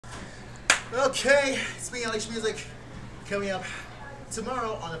Okay, it's me, LH Music. Coming up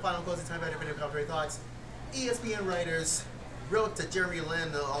tomorrow on the final closing time video commentary thoughts. ESPN writers wrote to Jeremy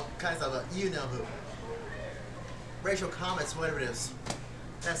Lin, all kinds of you know who. Racial comments, whatever it is.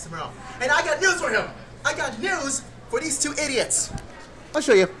 That's tomorrow. And I got news for him! I got news for these two idiots. I'll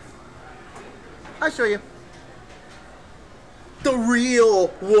show you. I'll show you. The real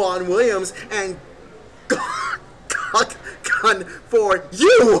Juan Williams and gun for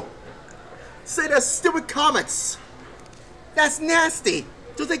you! Say that's stupid comments. That's nasty.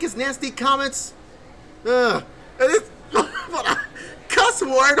 Do you think it's nasty comments? And it's a cuss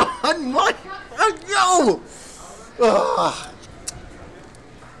word on my no.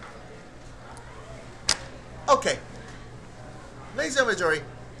 Okay. Ladies and gentlemen,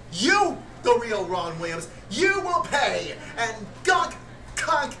 you, the real Ron Williams, you will pay, and gunk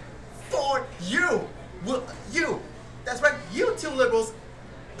for you. You. That's right. You two liberals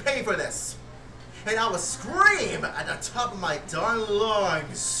pay for this. And I will scream at the top of my darn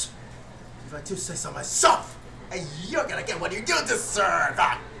lungs if I do say so myself. And you're gonna get what you do deserve.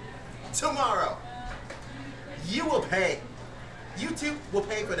 Tomorrow, you will pay. You two will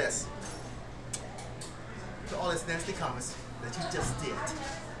pay for this. For all this nasty comments that you just did.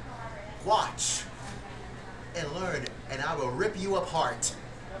 Watch and learn, and I will rip you apart.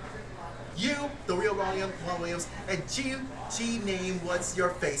 You, the real Ron Williams, and G name what's your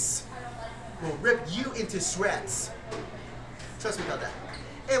face, will rip you into shreds. Trust me about that.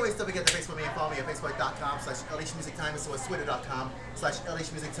 Anyways, don't forget to Facebook me and follow me at facebook.com/LHMusicTime as well as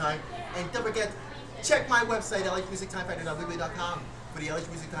twitter.com/LHMusicTime. And don't forget, check my website, LHMusicTimeFactor.weebly.com for the LH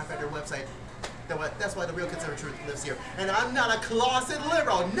Music Time Factor website. That's why the real conservative truth lives here. And I'm not a closet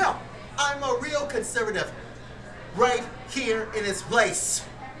liberal. No, I'm a real conservative right here in this place.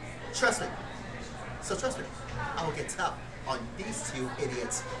 Trust me. So trust me, I will get tough on these two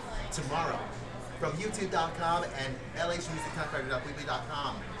idiots tomorrow from youtube.com and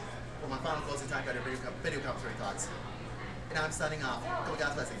lhmusictimefactor.weebly.com for my final closing time factor video commentary thoughts. And I'm signing off. Go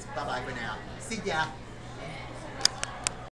God's blessings. Bye-bye for now. See ya.